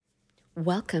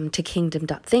Welcome to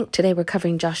Kingdom.Think. Today we're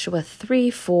covering Joshua 3,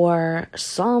 4,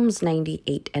 Psalms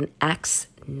 98, and Acts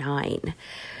 9.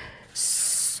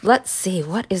 Let's see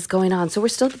what is going on. So we're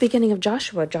still at the beginning of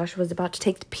Joshua. Joshua is about to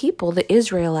take the people, the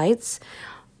Israelites,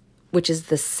 which is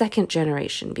the second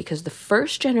generation, because the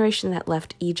first generation that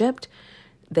left Egypt,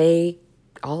 they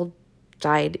all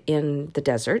died in the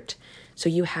desert. So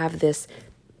you have this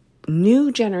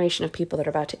new generation of people that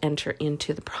are about to enter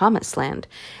into the promised land.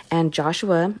 And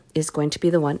Joshua is going to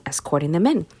be the one escorting them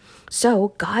in.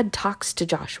 So God talks to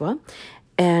Joshua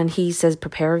and he says,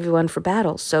 prepare everyone for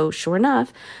battle. So sure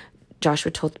enough,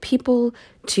 Joshua told the people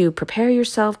to prepare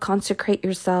yourself, consecrate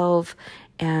yourself.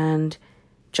 And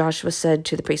Joshua said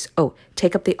to the priests,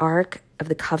 take up the Ark of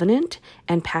the Covenant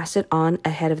and pass it on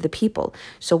ahead of the people.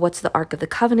 So what's the Ark of the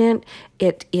Covenant?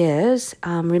 It is,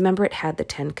 remember, it had the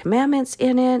 10 Commandments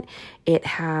in it. It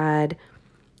had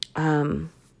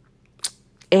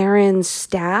Aaron's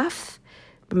staff.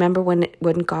 Remember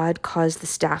when God caused the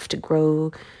staff to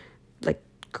grow like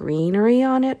greenery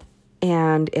on it?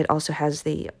 And it also has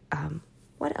the,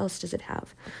 what else does it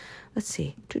have? Let's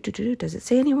see. Does it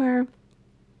say anywhere?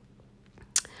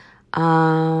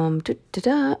 The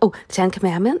 10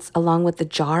 Commandments, along with the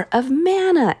jar of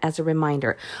manna as a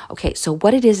reminder. Okay, so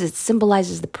what it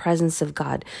symbolizes the presence of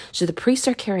God. So the priests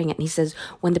are carrying it, and he says,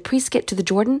 when the priests get to the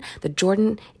Jordan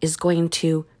is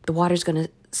the water's going to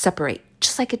separate,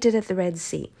 just like it did at the Red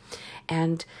Sea.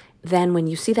 And then when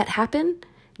you see that happen,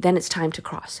 then it's time to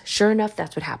cross. Sure enough,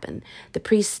 that's what happened. The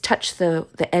priests touched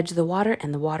the edge of the water,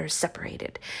 and the water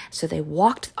separated. So they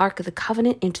walked the Ark of the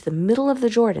Covenant into the middle of the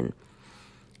Jordan,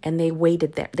 and they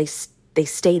waited there. They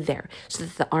stayed there so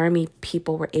that the army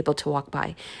people were able to walk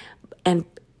by. And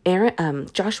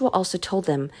Joshua also told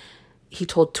them, he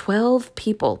told 12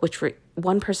 people, which were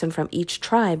one person from each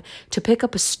tribe, to pick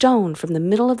up a stone from the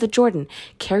middle of the Jordan,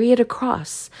 carry it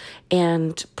across,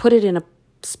 and put it in a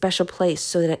special place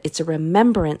so that it's a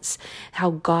remembrance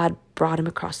how God brought him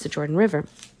across the Jordan River.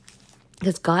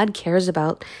 Because God cares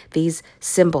about these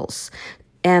symbols.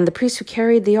 And the priests who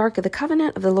carried the Ark of the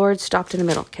Covenant of the Lord stopped in the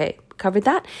middle. Okay, covered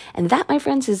that. And that, my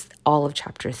friends, is all of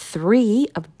chapter 3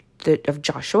 of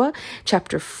Joshua.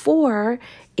 Chapter 4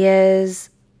 is,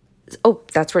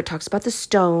 that's where it talks about the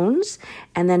stones.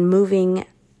 And then moving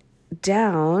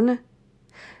down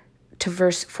to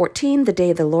verse 14, the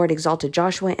day the Lord exalted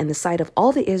Joshua in the sight of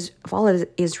all of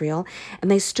Israel, and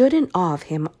they stood in awe of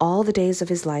him all the days of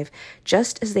his life,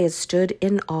 just as they had stood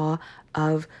in awe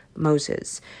of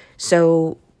Moses.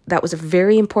 So that was a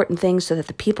very important thing so that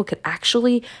the people could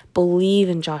actually believe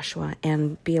in Joshua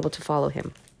and be able to follow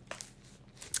him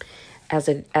as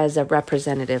a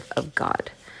representative of God.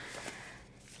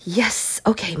 Yes.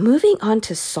 Okay, moving on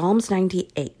to Psalms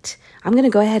 98. I'm going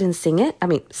to go ahead and sing it.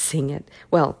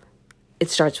 Well, it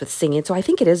starts with singing, so I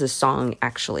think it is a song,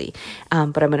 actually.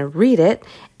 But I'm going to read it,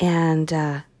 and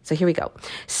so here we go.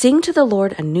 Sing to the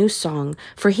Lord a new song,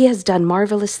 for he has done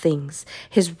marvelous things.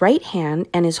 His right hand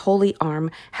and his holy arm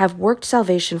have worked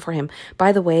salvation for him.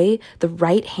 By the way, the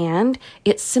right hand,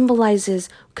 it symbolizes,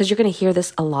 because you're going to hear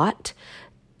this a lot,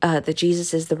 that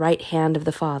Jesus is the right hand of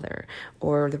the Father,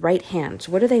 or the right hand.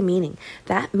 So what are they meaning?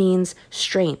 That means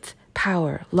strength,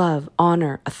 power, love,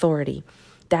 honor, authority.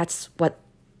 That's what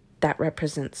that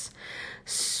represents.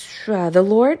 The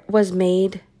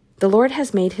Lord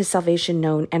has made his salvation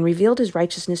known and revealed his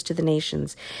righteousness to the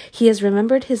nations. He has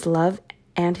remembered his love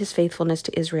and his faithfulness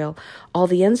to Israel. All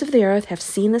the ends of the earth have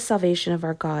seen the salvation of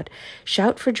our God.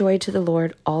 Shout for joy to the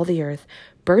Lord, all the earth.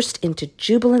 Burst into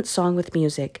jubilant song with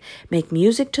music. Make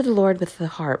music to the Lord with the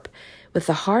harp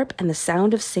and the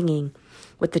sound of singing,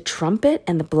 with the trumpet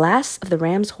and the blast of the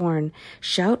ram's horn.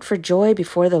 Shout for joy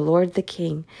before the Lord the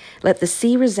King. Let the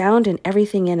sea resound and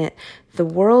everything in it, the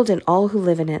world and all who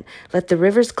live in it. Let the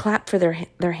rivers clap for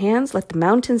their hands. Let the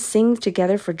mountains sing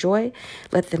together for joy.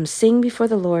 Let them sing before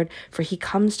the Lord, for he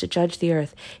comes to judge the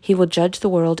earth. He will judge the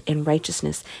world in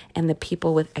righteousness and the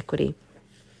people with equity.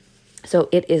 So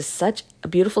it is such a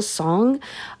beautiful song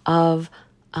of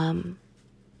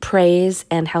praise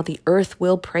and how the earth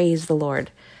will praise the Lord.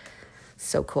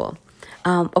 So cool.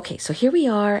 Okay, so here we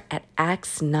are at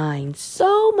Acts 9.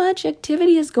 So much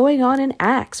activity is going on in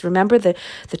Acts. Remember, the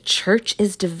church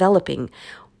is developing.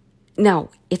 Now,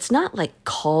 it's not like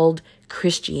called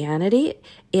Christianity.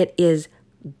 It is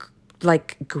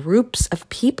like groups of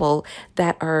people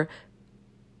that are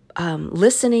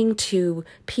listening to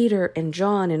Peter and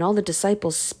John and all the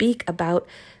disciples speak about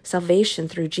salvation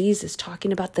through Jesus,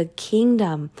 talking about the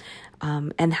kingdom,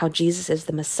 and how Jesus is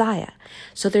the Messiah.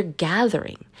 So they're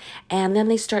gathering, and then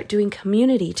they start doing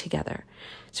community together.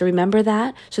 So remember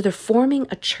that? So they're forming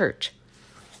a church.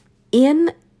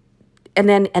 In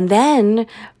then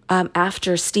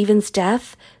after Stephen's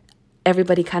death,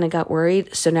 everybody kind of got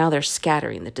worried. So now they're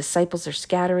scattering. The disciples are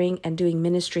scattering and doing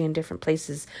ministry in different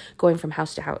places, going from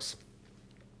house to house.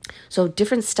 So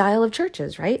different style of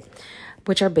churches, right?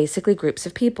 Which are basically groups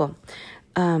of people.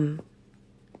 I'm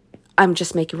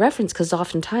just making reference because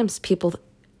oftentimes people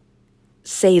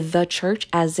say the church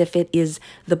as if it is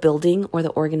the building or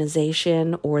the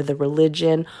organization or the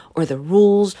religion or the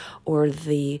rules or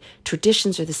the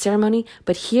traditions or the ceremony.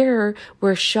 But here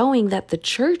we're showing that the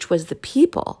church was the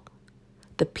people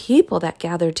that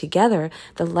gathered together,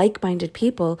 the like-minded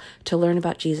people to learn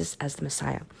about Jesus as the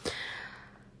Messiah.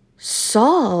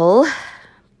 Saul,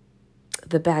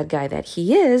 the bad guy that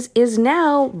he is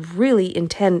now really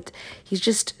intent. He's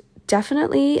just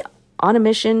definitely on a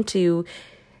mission to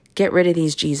get rid of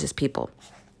these Jesus people.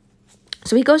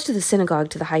 So he goes to the synagogue,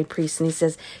 to the high priest, and he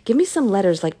says, give me some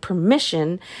letters like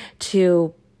permission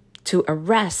to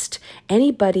arrest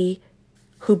anybody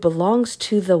who belongs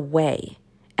to the way.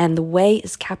 And the way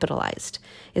is capitalized.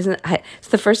 It's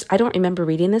the first, I don't remember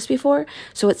reading this before.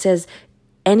 So it says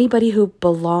anybody who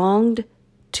belonged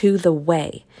to the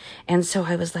way. And so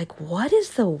I was like, what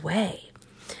is the way?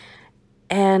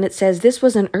 And it says this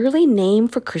was an early name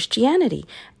for Christianity.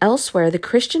 Elsewhere, the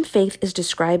Christian faith is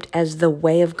described as the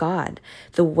way of God,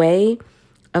 the way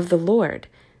of the Lord,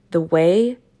 the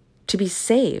way to be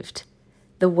saved,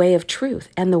 the way of truth,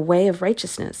 and the way of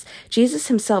righteousness. Jesus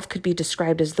himself could be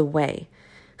described as the way.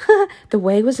 The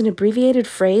way was an abbreviated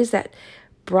phrase that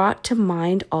brought to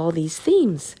mind all these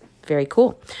themes. Very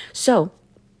cool. So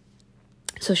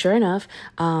sure enough,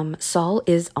 Saul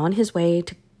is on his way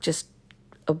to just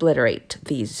obliterate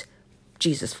these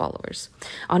Jesus followers.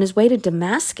 On his way to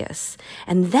Damascus,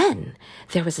 and then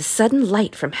there was a sudden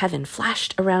light from heaven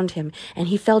flashed around him, and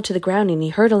he fell to the ground, and he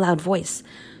heard a loud voice,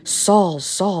 Saul,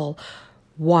 Saul,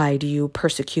 why do you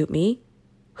persecute me?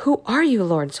 Who are you,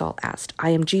 Lord? Saul asked. I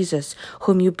am Jesus,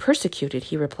 whom you persecuted,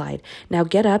 he replied. Now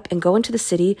get up and go into the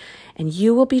city, and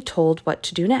you will be told what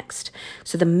to do next.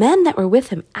 So the men that were with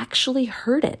him actually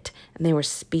heard it, and they were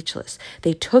speechless.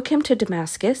 They took him to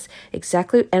Damascus,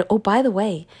 exactly, and oh, by the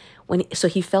way, so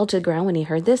he fell to the ground when he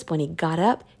heard this. When he got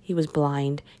up, he was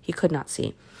blind. He could not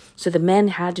see. So the men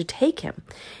had to take him,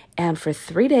 and for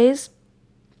 3 days,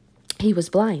 he was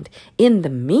blind. In the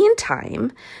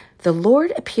meantime, the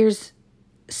Lord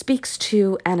speaks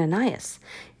to Ananias.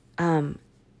 And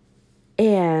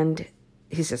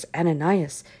he says,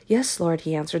 Ananias, yes, Lord,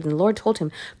 he answered. And the Lord told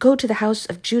him, go to the house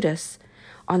of Judas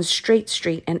on Straight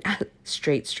Street,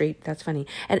 that's funny,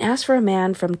 and ask for a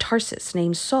man from Tarsus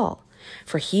named Saul,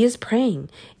 for he is praying.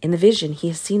 In the vision, he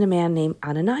has seen a man named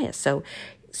Ananias.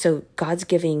 So God's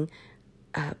giving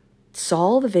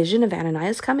Saul the vision of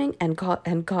Ananias coming, and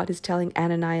God is telling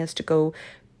Ananias to go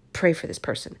pray for this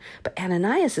person. But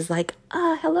Ananias is like,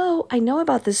 hello, I know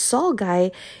about this Saul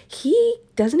guy.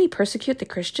 Doesn't he persecute the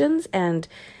Christians? And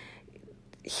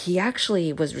he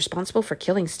actually was responsible for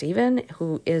killing Stephen,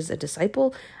 who is a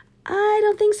disciple. I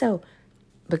don't think so.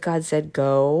 But God said,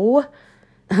 go.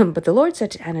 But the Lord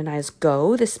said to Ananias,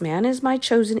 go, this man is my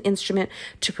chosen instrument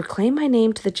to proclaim my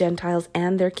name to the Gentiles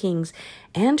and their kings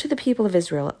and to the people of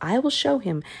Israel. I will show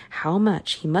him how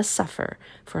much he must suffer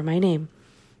for my name.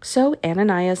 So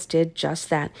Ananias did just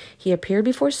that. He appeared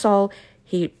before Saul.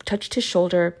 He touched his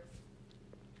shoulder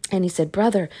and he said,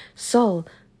 Brother Saul,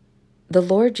 the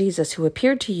Lord Jesus, who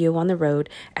appeared to you on the road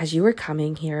as you were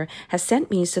coming here, has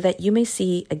sent me so that you may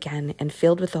see again and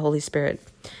filled with the Holy Spirit.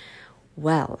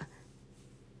 Well,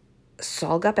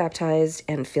 Saul got baptized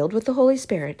and filled with the Holy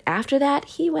Spirit. After that,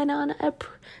 he went on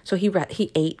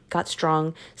he ate, got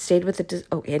strong, stayed with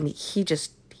and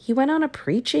he went on a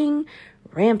preaching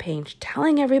rampage,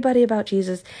 telling everybody about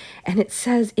Jesus. And it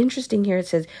says, interesting here, it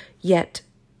says,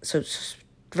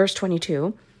 verse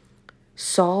 22,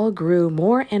 Saul grew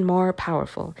more and more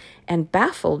powerful and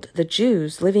baffled the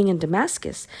Jews living in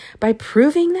Damascus by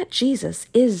proving that Jesus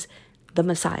is the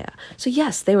Messiah. So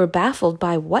yes, they were baffled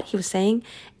by what he was saying,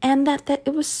 and that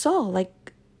it was Saul.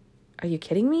 Like, are you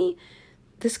kidding me?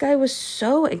 This guy was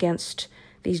so against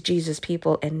these Jesus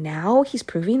people, and now he's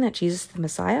proving that Jesus is the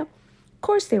Messiah? Of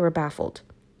course they were baffled.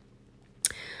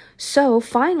 So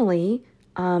finally,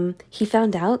 he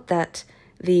found out that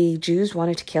the Jews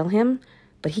wanted to kill him,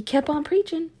 but he kept on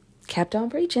preaching.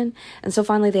 And so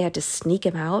finally they had to sneak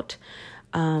him out.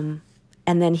 And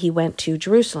then he went to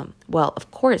Jerusalem. Well, of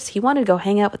course, he wanted to go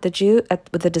hang out with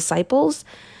with the disciples,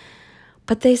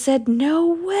 but they said, no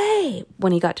way,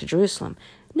 when he got to Jerusalem.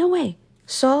 No way.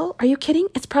 Saul, are you kidding?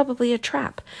 It's probably a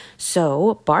trap.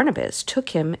 So Barnabas took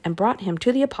him and brought him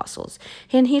to the apostles,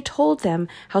 and he told them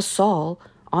how Saul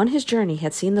on his journey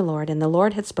had seen the Lord, and the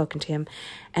Lord had spoken to him,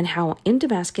 and how in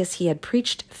Damascus he had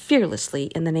preached fearlessly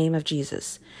in the name of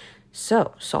Jesus.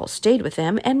 So Saul stayed with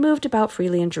them and moved about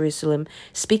freely in Jerusalem,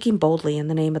 speaking boldly in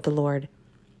the name of the Lord.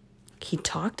 He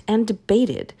talked and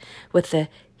debated with the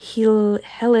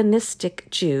Hellenistic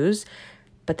Jews,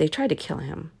 but they tried to kill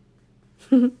him.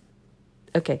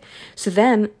 Okay, so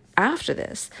then after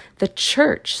this, the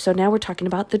church, so now we're talking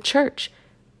about the church,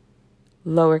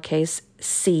 lowercase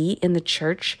c in the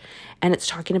church, and it's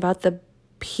talking about the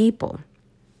people.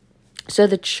 So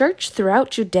the church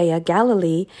throughout Judea,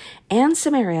 Galilee, and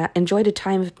Samaria enjoyed a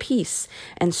time of peace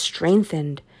and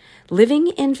strengthened. Living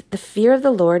in the fear of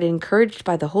the Lord, encouraged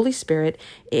by the Holy Spirit,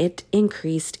 it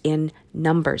increased in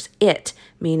numbers. It,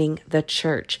 meaning the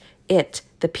church. It,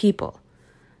 the people.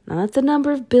 Not the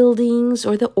number of buildings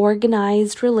or the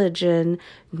organized religion.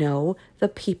 No, the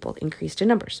people increased in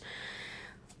numbers.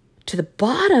 To the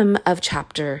bottom of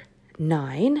chapter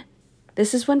 9,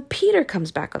 this is when Peter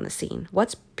comes back on the scene.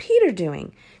 What's Peter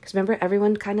doing? Because remember,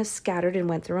 everyone kind of scattered and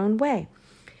went their own way.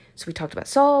 So we talked about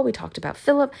Saul, we talked about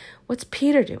Philip. What's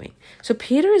Peter doing? So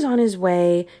Peter is on his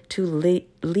way to Lydda,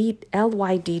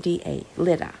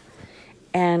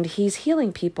 and he's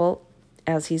healing people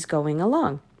as he's going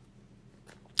along.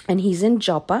 And he's in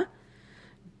Joppa.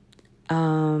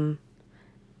 There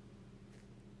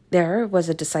was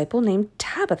a disciple named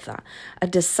Tabitha. A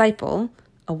disciple,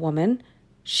 a woman,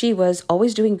 she was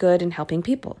always doing good and helping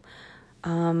people.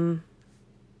 What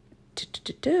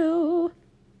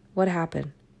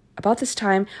happened? About this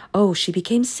time, she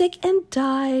became sick and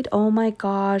died. Oh my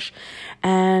gosh.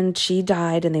 And she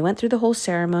died, and they went through the whole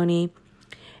ceremony.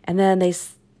 And then they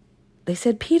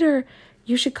said, Peter,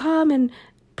 you should come and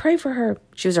pray for her.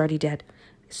 She was already dead.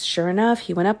 Sure enough,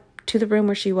 he went up to the room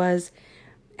where she was,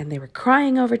 and they were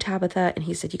crying over Tabitha, and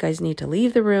he said, you guys need to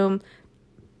leave the room.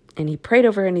 And he prayed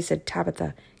over her, and he said,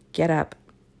 Tabitha, get up.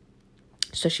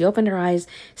 So she opened her eyes,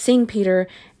 seeing Peter,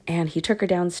 and he took her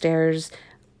downstairs,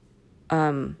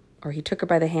 or he took her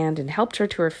by the hand and helped her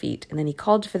to her feet. And then he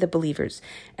called for the believers,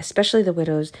 especially the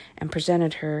widows, and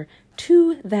presented her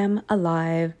to them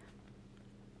alive.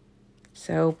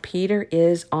 So Peter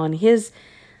is on his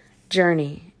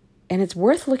journey, and it's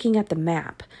worth looking at the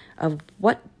map of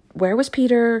where was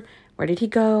Peter, where did he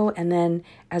go, and then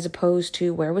as opposed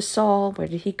to where was Saul, where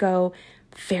did he go.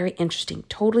 Very interesting,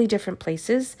 totally different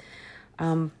places,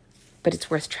 but it's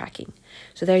worth tracking.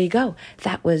 So there you go.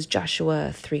 That was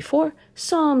Joshua 3:4,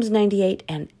 Psalms 98,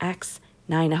 and Acts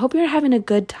 9. I hope you're having a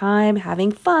good time,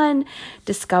 having fun,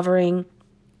 discovering,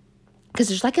 because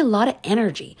there's like a lot of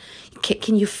energy.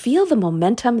 Can you feel the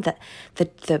momentum, that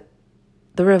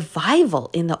the revival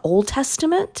in the Old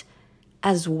Testament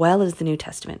as well as the New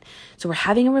Testament? So we're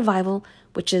having a revival,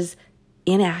 which is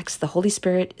in Acts. The Holy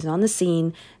Spirit is on the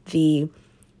scene. The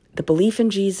belief in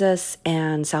Jesus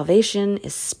and salvation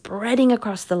is spreading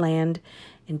across the land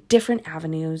in different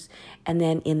avenues. And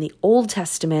then in the Old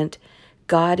Testament,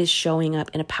 God is showing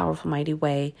up in a powerful, mighty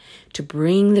way to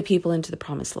bring the people into the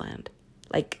promised land.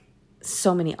 Like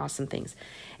so many awesome things.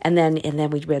 And then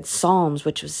we read Psalms,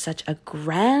 which was such a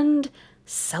grand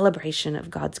celebration of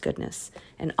God's goodness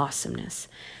and awesomeness.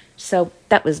 So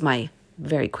that was my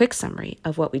very quick summary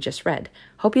of what we just read.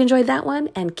 Hope you enjoyed that one,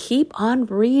 and keep on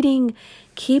reading.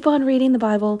 Keep on reading the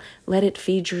Bible. Let it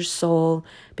feed your soul,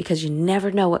 because you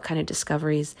never know what kind of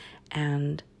discoveries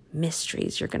and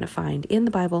mysteries you're going to find in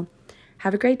the Bible.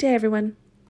 Have a great day, everyone.